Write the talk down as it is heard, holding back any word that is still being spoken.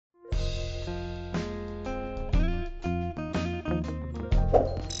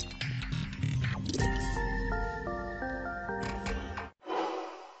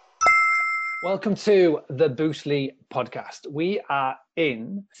Welcome to the Boostly podcast. We are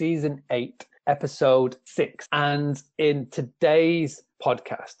in season 8, episode 6. And in today's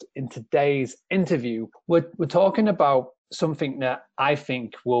podcast, in today's interview, we're talking about something that I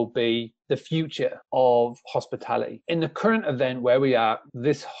think will be the future of hospitality. In the current event where we are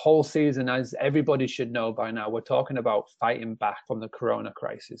this whole season, as everybody should know by now, we're talking about fighting back from the corona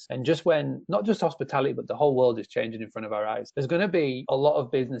crisis. And just when, not just hospitality, but the whole world is changing in front of our eyes, there's going to be a lot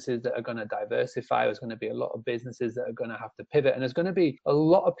of businesses that are going to diversify. There's going to be a lot of businesses that are going to have to pivot. And there's going to be a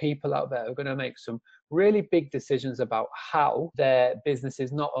lot of people out there who are going to make some really big decisions about how their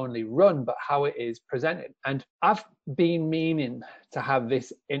businesses not only run, but how it is presented. And I've been meaning to have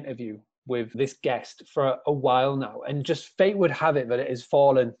this interview with this guest for a while now, and just fate would have it that it has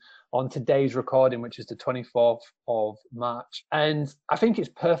fallen on today's recording, which is the 24th of March. And I think it's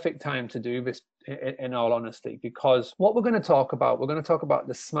perfect time to do this, in all honesty, because what we're going to talk about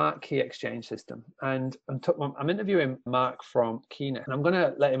the smart key exchange system. And I'm interviewing Marc from Keynest, and I'm going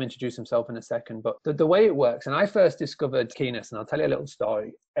to let him introduce himself in a second. But the way it works, and I first discovered Keynest, and I'll tell you a little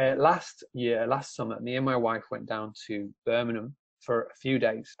story. Last summer, me and my wife went down to Birmingham for a few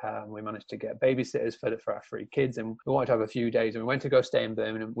days. We managed to get babysitters for our 3 kids, and we wanted to have a few days, and we went to go stay in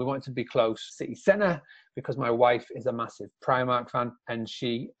Birmingham. We wanted to be close city centre because my wife is a massive Primark fan, and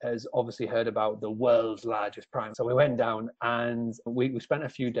she has obviously heard about the world's largest Primark. So we went down and we spent a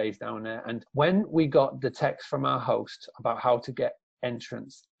few days down there. And when we got the text from our host about how to get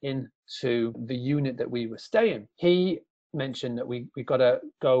entrance into the unit that we were staying, he mentioned that we got to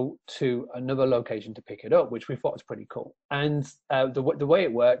go to another location to pick it up, which we thought was pretty cool. And the way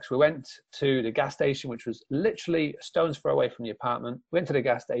it works, we went to the gas station, which was literally a stone's throw away from the apartment. We went to the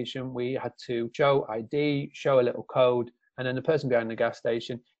gas station. We had to show ID, show a little code, and then the person behind the gas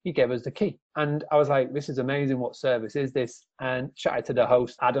station, he gave us the key. And I was like, this is amazing. What service is this? And chatted to the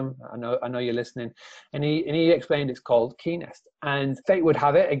host, Adam. I know you're listening. And he explained it's called Keynest. And fate would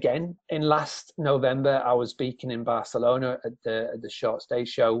have it again. In last November, I was speaking in Barcelona at the Short Stay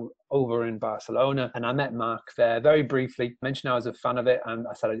show over in Barcelona. And I met Marc there very briefly, mentioned I was a fan of it. And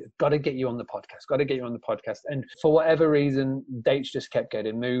I said, I've got to get you on the podcast. And for whatever reason, dates just kept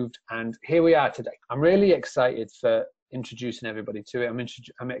getting moved. And here we are today. I'm really excited for introducing everybody to it.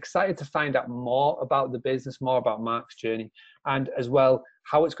 I'm excited to find out more about the business, more about Marc's journey, and as well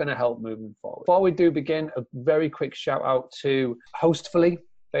how it's going to help moving forward. Before we do begin, a very quick shout out to Hostfully.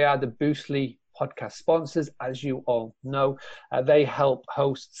 They are the Boostly podcast sponsors, as you all know. They help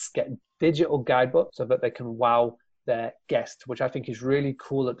hosts get digital guidebooks so that they can wow their guest, which I think is really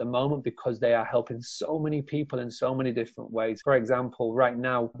cool at the moment because they are helping so many people in so many different ways. For example, right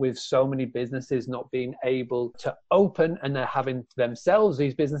now, with so many businesses not being able to open and they're having themselves,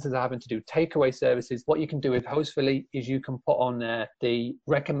 these businesses are having to do takeaway services. What you can do with Hostfully is you can put on there the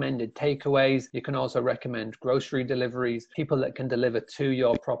recommended takeaways. You can also recommend grocery deliveries, people that can deliver to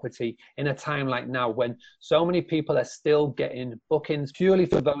your property in a time like now when so many people are still getting bookings purely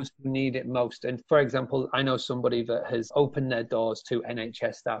for those who need it most. And for example, I know somebody that has opened their doors to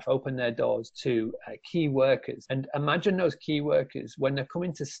NHS staff, opened their doors to key workers. And imagine those key workers, when they're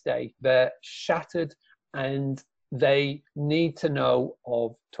coming to stay, they're shattered and they need to know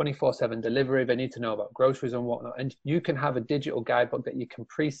of 24/7 delivery. They need to know about groceries and whatnot. And you can have a digital guidebook that you can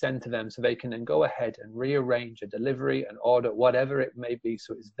pre-send to them so they can then go ahead and rearrange a delivery, an order, whatever it may be,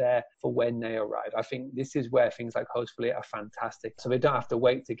 so it's there for when they arrive. I think this is where things like Hostfully are fantastic. So they don't have to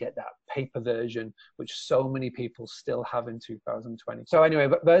wait to get that paper version, which so many people still have in 2020. So anyway,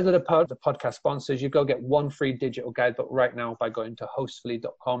 those are the podcast sponsors. You go get one free digital guidebook right now by going to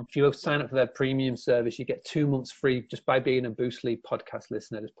hostfully.com. If you sign up for their premium service, you get 2 months free just by being a Boostly podcast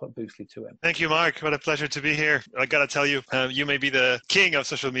listener. Just put Boostly to it. Thank you, Marc. What a pleasure to be here. I got to tell you, you may be the king of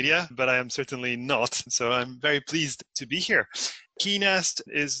social media, but I am certainly not. So I'm very pleased to be here. Keynest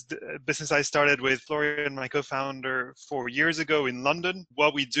is a business I started with Florian, my co-founder, 4 years ago in London.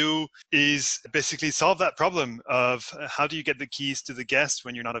 What we do is basically solve that problem of how do you get the keys to the guest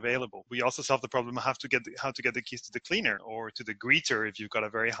when you're not available. We also solve the problem of how to get the keys to the cleaner or to the greeter if you've got a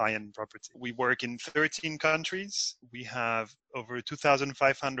very high-end property. We work in 13 countries. We have over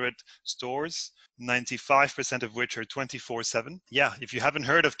 2,500 stores, 95% of which are 24/7. Yeah, if you haven't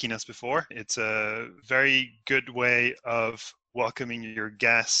heard of Keynest before, it's a very good way of welcoming your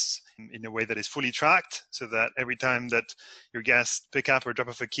guests in a way that is fully tracked, so that every time that your guests pick up or drop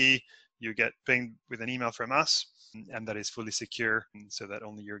off a key, you get pinged with an email from us. and that is fully secure, so that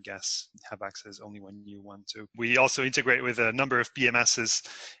only your guests have access only when you want to. We also integrate with a number of PMSs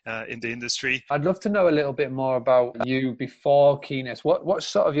in the industry. I'd love to know a little bit more about you before Keynest. What's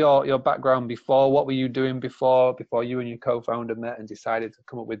sort of your background before? What were you doing before you and your co-founder met and decided to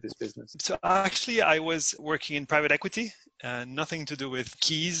come up with this business? So actually, I was working in private equity, nothing to do with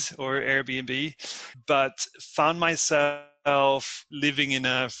keys or Airbnb, but found myself living in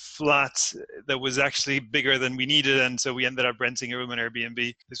a flat that was actually bigger than we needed. And so we ended up renting a room on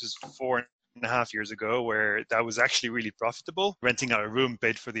Airbnb. This was 4.5 years ago, where that was actually really profitable. Renting out a room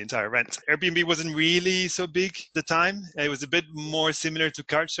paid for the entire rent. Airbnb wasn't really so big at the time. It was a bit more similar to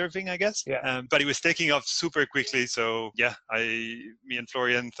couchsurfing, I guess. Yeah. But it was taking off super quickly. So yeah, me and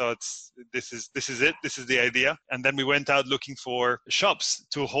Florian thought this is it. This is the idea. And then we went out looking for shops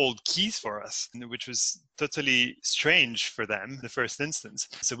to hold keys for us, which was totally strange for them in the first instance.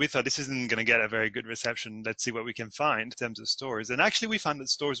 So we thought this isn't going to get a very good reception. Let's see what we can find in terms of stores. And actually we found that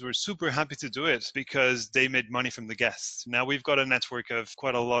stores were super happy to do it because they made money from the guests. Now we've got a network of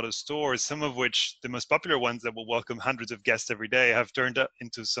quite a lot of stores, some of which the most popular ones that will welcome hundreds of guests every day have turned up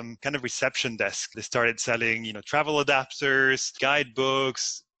into some kind of reception desk. They started selling, travel adapters,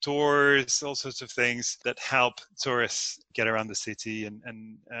 guidebooks, tours, all sorts of things that help tourists get around the city and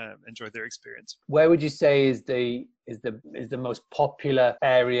enjoy their experience. Where would you say is the most popular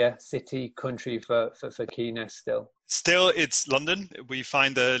area, city, country for Keynest still? Still, it's London. We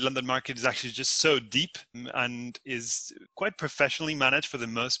find the London market is actually just so deep and is quite professionally managed for the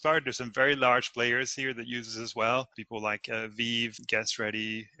most part. There's some very large players here that use us as well. People like Vive, Guest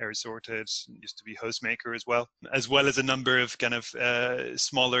Ready, Air Sorted, used to be Hostmaker as well as a number of kind of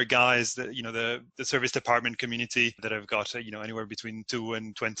smaller guys that, the service department community that have got, anywhere between 2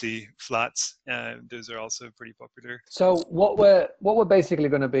 and 20 flats. Those are also pretty popular. So what we're basically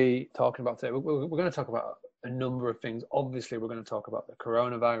going to be talking about today, we're going to talk about a number of things. Obviously, we're going to talk about the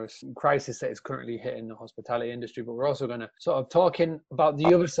coronavirus crisis that is currently hitting the hospitality industry, but we're also going to sort of talking about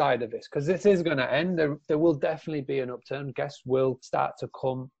the other side of this, because this is going to end. There will definitely be an upturn. Guests will start to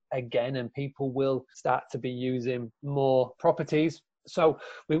come again, and people will start to be using more properties. So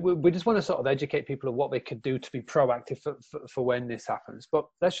we just want to sort of educate people of what they could do to be proactive for when this happens. But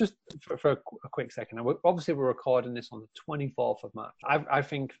let's just, for a quick second, obviously we're recording this on the 24th of March. I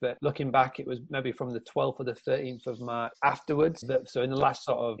think that looking back, it was maybe from the 12th or the 13th of March afterwards. So in the last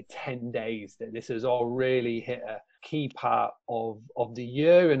sort of 10 days, that this has all really hit a key part of the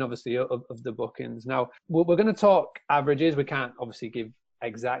year and obviously of the bookings. Now, we're going to talk averages. We can't obviously give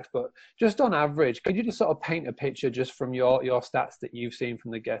exact, but just on average, could you just sort of paint a picture just from your stats that you've seen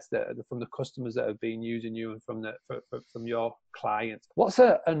from the guests, from the customers that have been using you and from your clients? What's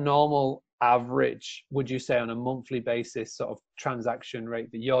a normal average, would you say, on a monthly basis sort of transaction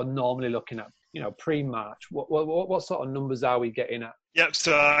rate that you're normally looking at, pre-March? What sort of numbers are we getting at? Yeah,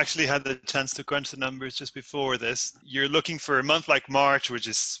 so I actually had the chance to crunch the numbers just before this. You're looking for a month like March, which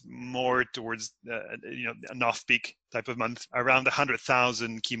is more towards an off-peak type of month, around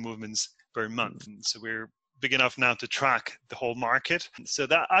 100,000 key movements per month. And so we're big enough now to track the whole market. So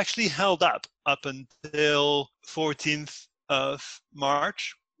that actually held up until 14th of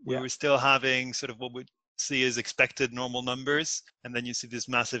March. We were still having sort of what we'd see as expected normal numbers. And then you see this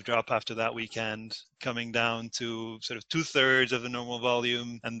massive drop after that weekend, coming down to sort of 2/3 of the normal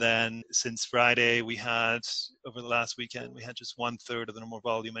volume. And then since Friday, over the last weekend, we had just 1/3 of the normal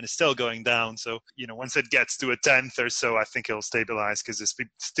volume, and it's still going down. So, once it gets to 1/10 or so, I think it'll stabilize, because there's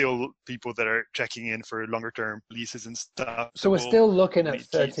still people that are checking in for longer term leases and stuff. So we're still looking at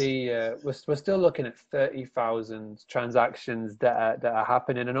 30. We're still looking at 30,000 transactions that are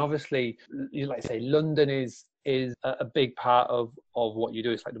happening, and obviously, like I say, London is a big part of what you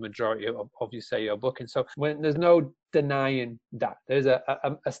do. It's like the majority of you say your booking. So when there's no denying that there's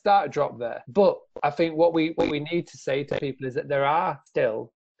a start drop there, but I think what we need to say to people is that there are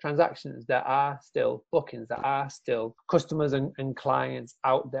still transactions, there are still bookings, there are still customers and clients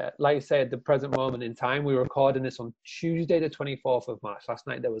out there. Like you say, at the present moment in time, we're recording this on Tuesday, the 24th of March. Last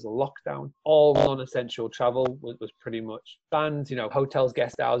night there was a lockdown. All non-essential travel was pretty much banned. Hotels,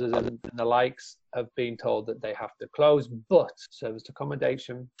 guest houses and the likes have been told that they have to close, but service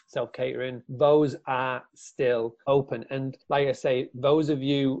accommodation, self-catering, those are still open. And like I say, those of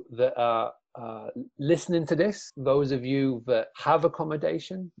you that are listening to this, those of you that have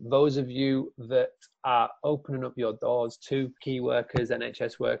accommodation, those of you that are opening up your doors to key workers,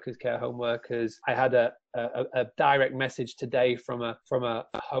 NHS workers, care home workers. I had a direct message today from a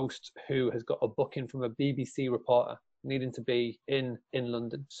host who has got a booking from a BBC reporter needing to be in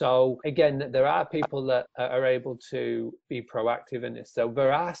London. So again, there are people that are able to be proactive in this. So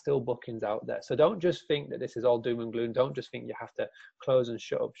there are still bookings out there. So don't just think that this is all doom and gloom. Don't just think you have to close and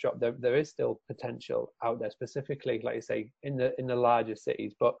shut up shop. There is still potential out there, specifically, like you say, in the larger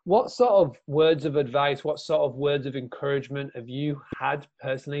cities. But what sort of words of advice, what sort of words of encouragement have you had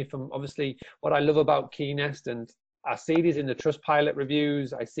personally from, obviously, what I love about Keynest, and I see this in the Trustpilot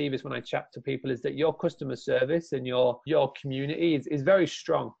reviews, I see this when I chat to people, is that your customer service and your community is very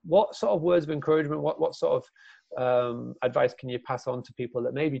strong. What sort of words of encouragement, what sort of advice can you pass on to people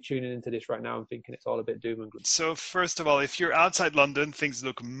that may be tuning into this right now and thinking it's all a bit doom and gloom? So first of all, if you're outside London, things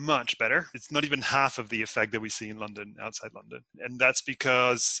look much better. It's not even half of the effect that we see in London, outside London. And that's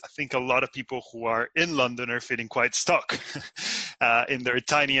because I think a lot of people who are in London are feeling quite stuck in their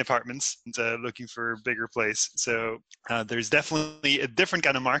tiny apartments and looking for a bigger place. So there's definitely a different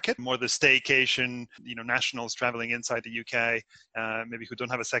kind of market, more the staycation, nationals traveling inside the UK, maybe who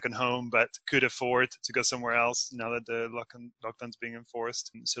don't have a second home but could afford to go somewhere else now that the lockdown's being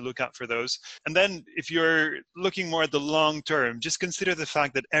enforced. So look out for those. And then if you're looking more at the long term, just consider the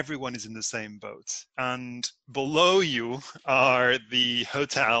fact that everyone is in the same boat. And below you are the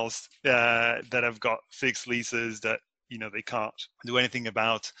hotels that have got fixed leases that they can't do anything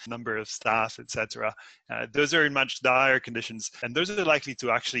about, number of staff, etc. Those are in much dire conditions, and those are likely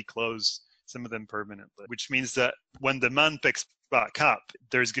to actually close, some of them permanently, which means that when demand picks back up,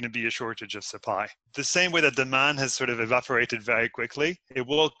 there's going to be a shortage of supply. The same way that demand has sort of evaporated very quickly, it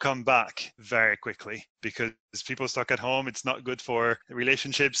will come back very quickly because people stuck at home. It's not good for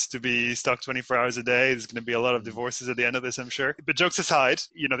relationships to be stuck 24 hours a day. There's going to be a lot of divorces at the end of this, I'm sure. But jokes aside,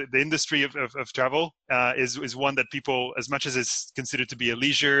 the industry of travel is one that people, as much as it's considered to be a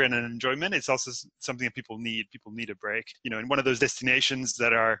leisure and an enjoyment, it's also something that people need. People need a break. In one of those destinations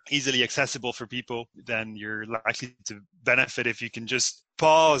that are easily accessible for people, then you're likely to benefit if you can just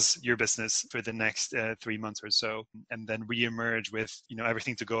pause your business for the next 3 months or so, and then re-emerge with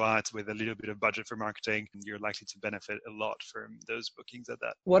everything to go at with a little bit of budget for marketing. You're likely to benefit a lot from those bookings at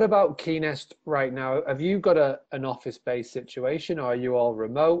that. What about Keynest right now? Have you got an office-based situation, or are you all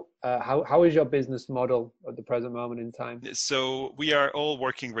remote? How is your business model at the present moment in time? So we are all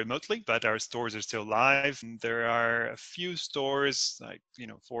working remotely, but our stores are still live. There are a few stores, like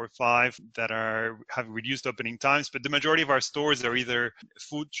 4 or 5, that have reduced opening times, but the majority of our stores are either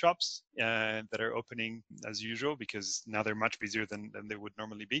food shops that are opening as usual because now they're much busier than they would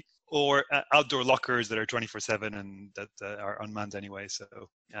normally be, or outdoor lockers that are 24/7 and that are unmanned anyway. So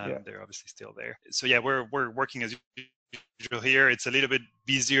they're obviously still there. So yeah, we're working as usual here. It's a little bit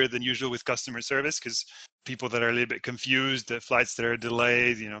busier than usual with customer service because people that are a little bit confused, the flights that are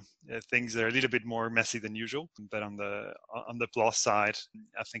delayed, things that are a little bit more messy than usual. But on the plus side,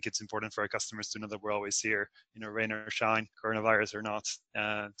 I think it's important for our customers to know that we're always here, rain or shine, coronavirus or not,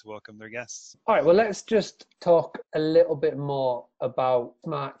 to welcome their guests. All right, well, let's just talk a little bit more about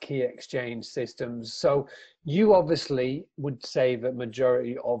smart key exchange systems. So you obviously would say that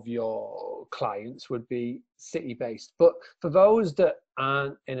majority of your clients would be city-based, but for those that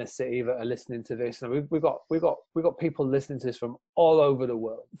aren't in a city that are listening to this, and we've got people listening to this from all over the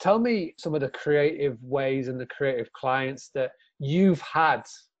world. Tell me some of the creative ways and the creative clients that you've had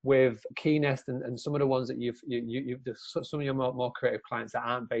with Keynest and some of the ones that you've some of your more creative clients that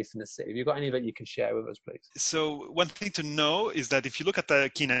aren't based in the city. Have you got any that you can share with us, please? So one thing to know is that if you look at the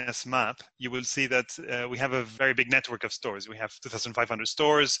Keynest map, you will see that we have a very big network of stores. We have 2,500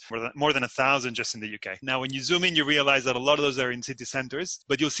 stores, more than 1,000 just in the UK. Now, when you zoom in, you realize that a lot of those are in city centers,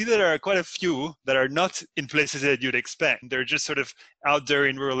 but you'll see that there are quite a few that are not in places that you'd expect. They're just sort of out there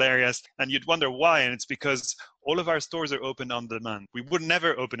in rural areas, and you'd wonder why, and it's because all of our stores are open on demand. We would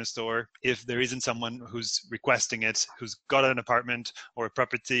never open a store if there isn't someone who's requesting it, who's got an apartment or a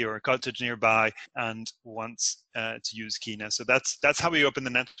property or a cottage nearby and wants to use Keynest. So that's how we open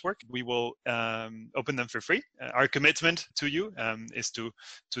the network. We will open them for free. Our commitment to you is to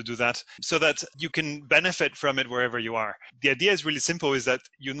do that so that you can benefit from it wherever you are. The idea is really simple, is that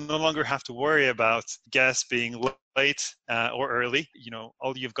you no longer have to worry about guests being late or early.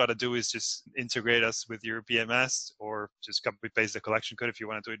 All you've got to do is just integrate us with your PMS, or just copy paste the collection code if you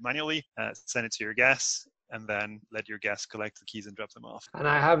want to do it manually, send it to your guests, and then let your guests collect the keys and drop them off. And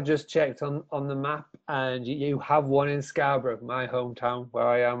I have just checked on the map, and you have one in Scarborough, my hometown, where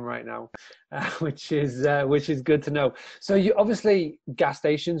I am right now, which is good to know. So you obviously, gas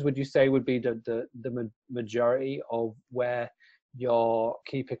stations, would you say, would be the majority of where your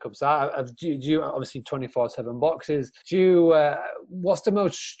key pickups are? Do you obviously 24/7 boxes? What's the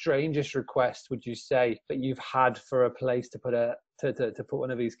most strangest request, would you say, that you've had for a place to to put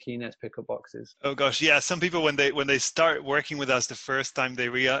one of these Keynest pickup boxes? Oh gosh, yeah. Some people when they start working with us the first time, they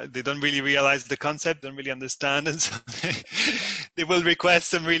don't really realize the concept, don't really understand, and so they will request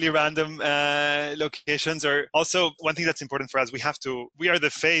some really random locations. Or also one thing that's important for us, we are the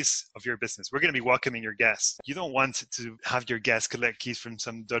face of your business. We're going to be welcoming your guests. You don't want to have your guests collect keys from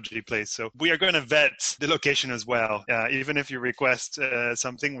some dodgy place, so we are going to vet the location as well. Even if you request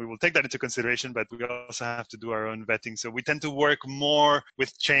something, we will take that into consideration, but we also have to do our own vetting. So we tend to work more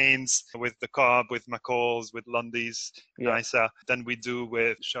with chains, with the Co-op, with McCall's, with Lundy's, NISA, than we do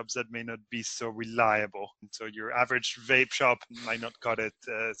with shops that may not be so reliable. So your average vape shop might not cut it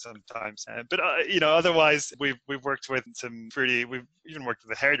sometimes. But otherwise, we've worked with we've even worked with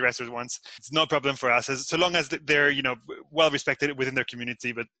the hairdressers once. It's no problem for us, so long as they're well respected within their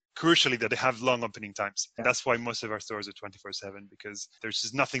community, but crucially that they have long opening times. And that's why most of our stores are 24/7, because there's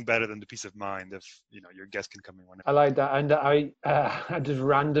just nothing better than the peace of mind of your guests can come in whenever. I like that. And I just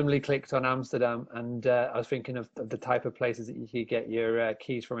randomly clicked on Amsterdam, and I was thinking of the type of places that you could get your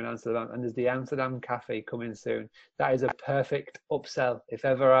keys from in Amsterdam, and there's the Amsterdam Cafe coming soon. That is a perfect upsell if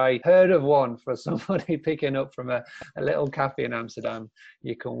ever I heard of one, for somebody picking up from a little cafe in Amsterdam.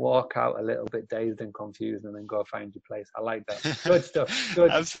 You can walk out a little bit dazed and confused and then go find your place. I like that. Good stuff.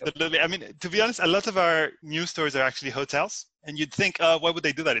 Good. Absolutely. I mean, to be honest, a lot of our new stores are actually hotels, and you'd think, why would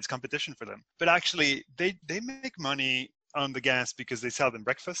they do that? It's competition for them. But actually, they make money on the guests because they sell them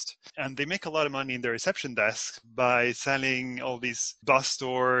breakfast, and they make a lot of money in their reception desk by selling all these bus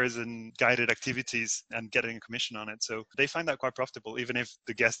tours and guided activities and getting a commission on it. So they find that quite profitable, even if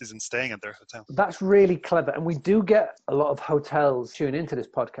the guest isn't staying at their hotel. That's really clever. And we do get a lot of hotels tune into this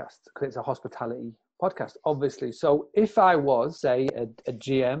podcast because it's a hospitality podcast, obviously. So if I was, say, a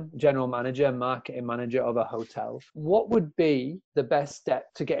GM, general manager, marketing manager of a hotel, what would be the best step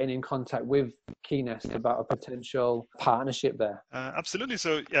to getting in contact with Keynest about a potential partnership there? Absolutely.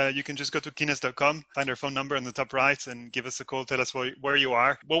 So you can just go to keynest.com, find our phone number on the top right, and give us a call. Tell us where you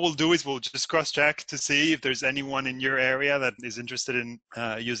are. What we'll do is we'll just cross-check to see if there's anyone in your area that is interested in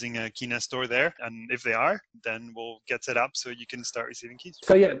using a Keynest store there. And if they are, then we'll get set up so you can start receiving keys.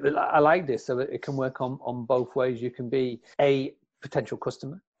 So yeah, I like this. So it can work on both ways. You can be a potential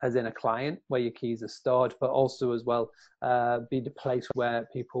customer, as in a client where your keys are stored, but also as well be the place where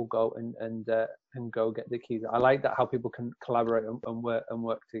people go and go get the keys. I like that, how people can collaborate and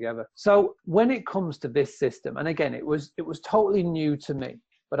work together. So when it comes to this system, and again, it was totally new to me,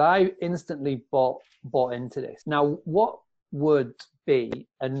 but I instantly bought into this. Now, what would be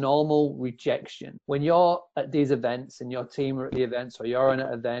a normal rejection when you're at these events and your team are at the events, or you're on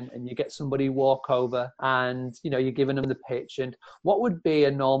an event and you get somebody walk over and you're giving them the pitch? And what would be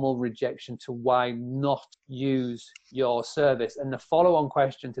a normal rejection to why not use your service? And the follow-on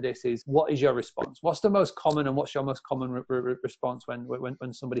question to this is, what is your response? What's the most common, and what's your most common response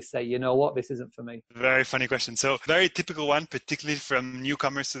when somebody say, you know what, this isn't for me? Very funny question. So very typical one, particularly from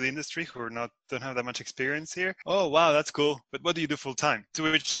newcomers to the industry who don't have that much experience here. Oh wow, that's cool, but what do you do full time?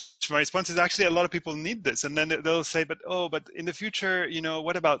 To which my response is, actually, a lot of people need this. And then they'll say, but in the future,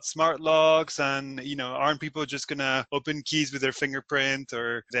 what about smart locks? And aren't people just gonna open keys with their fingerprint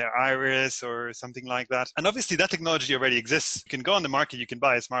or their iris or something like that? And obviously that technology already exists. You can go on the market, you can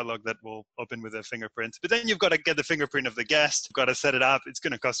buy a smart lock that will open with a fingerprint, but then you've got to get the fingerprint of the guest, you've got to set it up. It's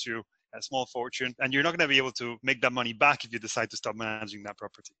going to cost you a small fortune, and you're not going to be able to make that money back if you decide to stop managing that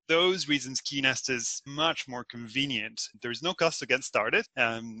property. Those reasons, Keynest is much more convenient. There's no cost to get started.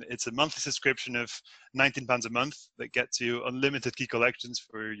 It's a monthly subscription of £19 a month that gets you unlimited key collections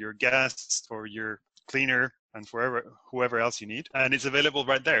for your guests, for your cleaner, and for whoever else you need. And it's available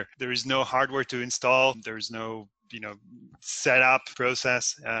right there. There is no hardware to install. There's no setup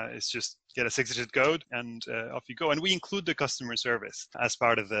process. It's just get a 6-digit code and off you go. And we include the customer service as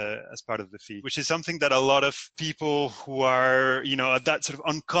part of the fee, which is something that a lot of people who are at that sort of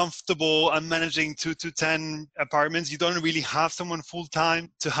uncomfortable, I'm managing 2 to 10 apartments, you don't really have someone full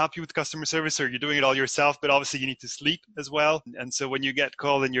time to help you with customer service, or you're doing it all yourself, but obviously you need to sleep as well. And so when you get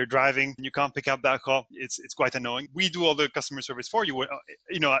called and you're driving and you can't pick up that call, it's quite annoying. We do all the customer service for you,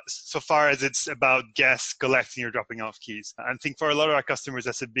 so far as it's about guests collecting or dropping off keys. I think for a lot of our customers,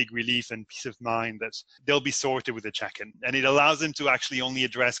 that's a big relief and peace of mind that they'll be sorted with a check-in, and it allows them to actually only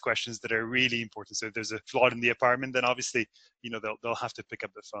address questions that are really important. So if there's a flood in the apartment, then obviously they'll have to pick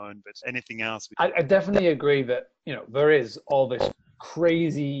up the phone, but anything else, I definitely agree that there is all this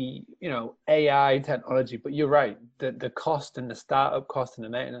crazy AI technology, but you're right, the cost and the startup cost and the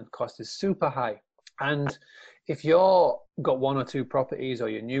maintenance cost is super high. And if you're got one or two properties, or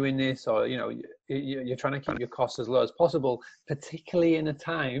you're new in this, or you're trying to keep your costs as low as possible, particularly in a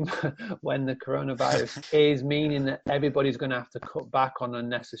time when the coronavirus is meaning that everybody's going to have to cut back on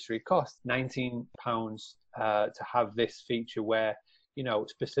unnecessary costs. £19 to have this feature where,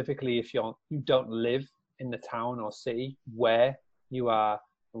 specifically if you don't live in the town or city where you are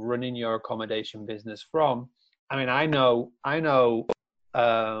running your accommodation business from. I mean, I know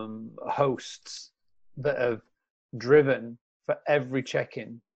hosts that have driven for every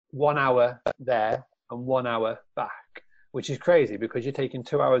check-in 1 hour there and 1 hour back, which is crazy because you're taking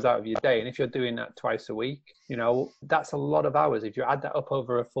 2 hours out of your day. And if you're doing that twice a week, that's a lot of hours. If you add that up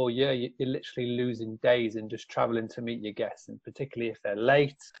over a full year, you're literally losing days in just traveling to meet your guests. And particularly if they're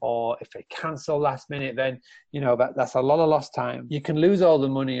late or if they cancel last minute, then, that's a lot of lost time. You can lose all the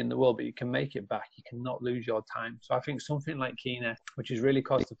money in the world, but you can make it back. You cannot lose your time. So I think something like Keynest, which is really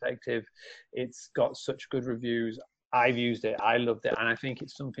cost effective, it's got such good reviews. I've used it, I loved it, and I think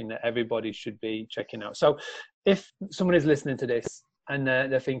it's something that everybody should be checking out. So if someone is listening to this and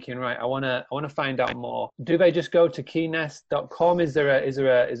they're thinking, right, I want to find out more, do they just go to keynest.com? Is there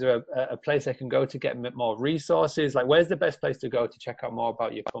a place they can go to get more resources? Like, where's the best place to go to check out more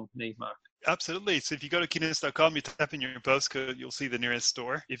about your company, Marc? Absolutely. So if you go to keynest.com, you type in your postcode, you'll see the nearest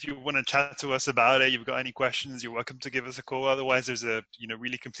store. If you want to chat to us about it, you've got any questions, you're welcome to give us a call. Otherwise, there's a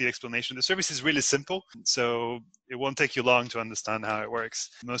really complete explanation. The service is really simple, so it won't take you long to understand how it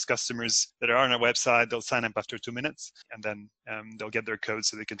works. Most customers that are on our website, they'll sign up after 2 minutes, and then they'll get their code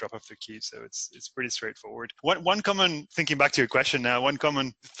so they can drop off their keys. So it's pretty straightforward. One common, thinking back to your question now, one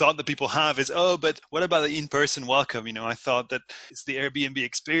common thought that people have is, but what about the in-person welcome? I thought that it's the Airbnb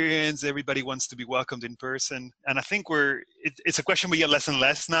experience. Everybody wants to be welcomed in person. And I think it's a question we get less and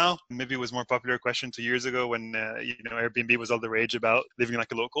less now. Maybe it was a more popular question 2 years ago when, Airbnb was all the rage about living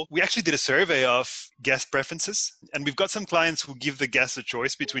like a local. We actually did a survey of guest preferences. And we've got some clients who give the guests a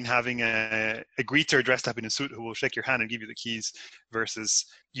choice between having a greeter dressed up in a suit who will shake your hand and give you the keys versus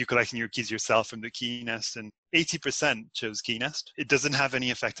you collecting your keys yourself from the Keynest. And 80% chose Keynest. It doesn't have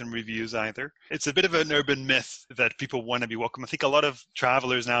any effect on reviews either. It's a bit of an urban myth that people want to be welcome. I think a lot of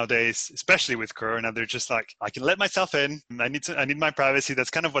travelers nowadays, especially with Corona, they're just like, I can let myself in. I need my privacy. That's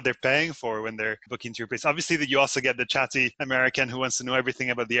kind of what they're paying for when they're booking to your place. Obviously, that you also get the chatty American who wants to know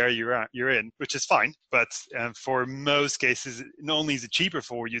everything about the area you're in, which is fine. But for most cases, not only is it cheaper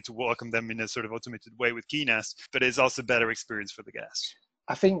for you to welcome them in a sort of automated way with Keynest, but it's also a better experience for the guests.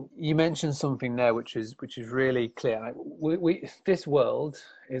 I think you mentioned something there which is really clear. Like this world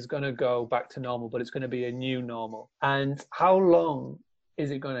is going to go back to normal, but it's going to be a new normal. And how long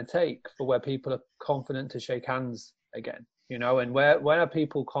is it going to take for where people are confident to shake hands again? And where are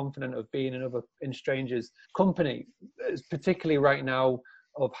people confident of being in strangers' company, particularly right now,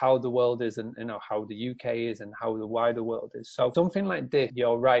 of how the world is and how the UK is and how the wider world is. So something like this,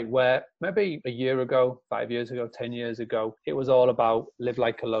 you're right, where maybe a year ago, 5 years ago, 10 years ago, it was all about live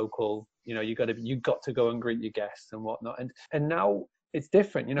like a local, you got to go and greet your guests and whatnot. And now it's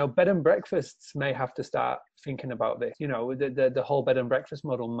different. Bed and breakfasts may have to start thinking about this. The whole bed and breakfast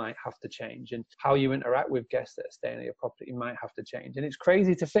model might have to change, and how you interact with guests that are staying at your property might have to change. And it's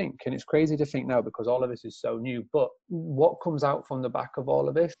crazy to think now because all of this is so new. But what comes out from the back of all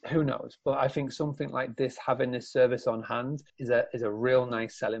of this, who knows? But I think something like this, having this service on hand, is a real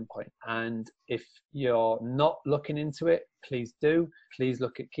nice selling point. And if you're not looking into it, please do. Please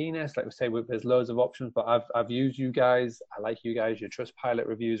look at Keynest. Like we say, there's loads of options, but I've used you guys. I like you guys. Your Trustpilot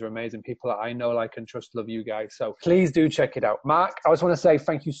reviews are amazing. People that I know, like, and trust, love you guys. So please do check it out. Marc, I just want to say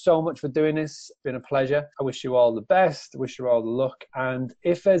thank you so much for doing this. It's been a pleasure. I wish you all the best. I wish you all the luck. And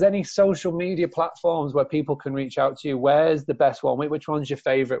if there's any social media platforms where people can reach out to you, where's the best one? Which one's your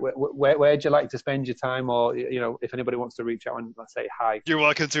favorite? Where'd you like to spend your time? Or, if anybody wants to reach out and let's say hi. You're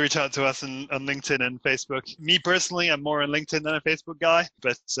welcome to reach out to us on LinkedIn and Facebook. Me personally, I'm more on LinkedIn than a Facebook guy,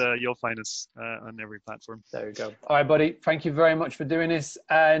 but you'll find us on every platform. There we go. All right, buddy. Thank you very much for doing this.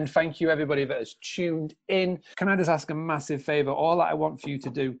 And thank you, everybody that has tuned in. Can I just ask a massive favor? All that I want for you to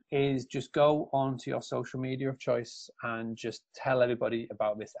do is just go onto your social media of choice and just tell everybody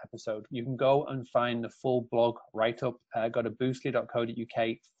about this episode. You can go and find the full blog write-up. Go to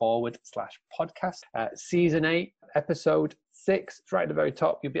boostly.co.uk/podcast. Season 8, episode 6, it's right at the very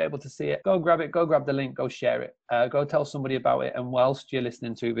top. You'll be able to see it. Go grab it. Go grab the link. Go share it. Go tell somebody about it. And whilst you're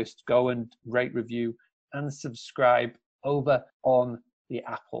listening to this, go and rate, review, and subscribe over on the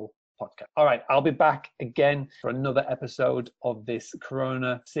Apple podcast. All right, I'll be back again for another episode of this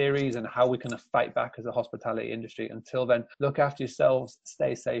Corona series and how we're going to fight back as a hospitality industry. Until then, look after yourselves,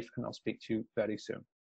 stay safe, and I'll speak to you very soon.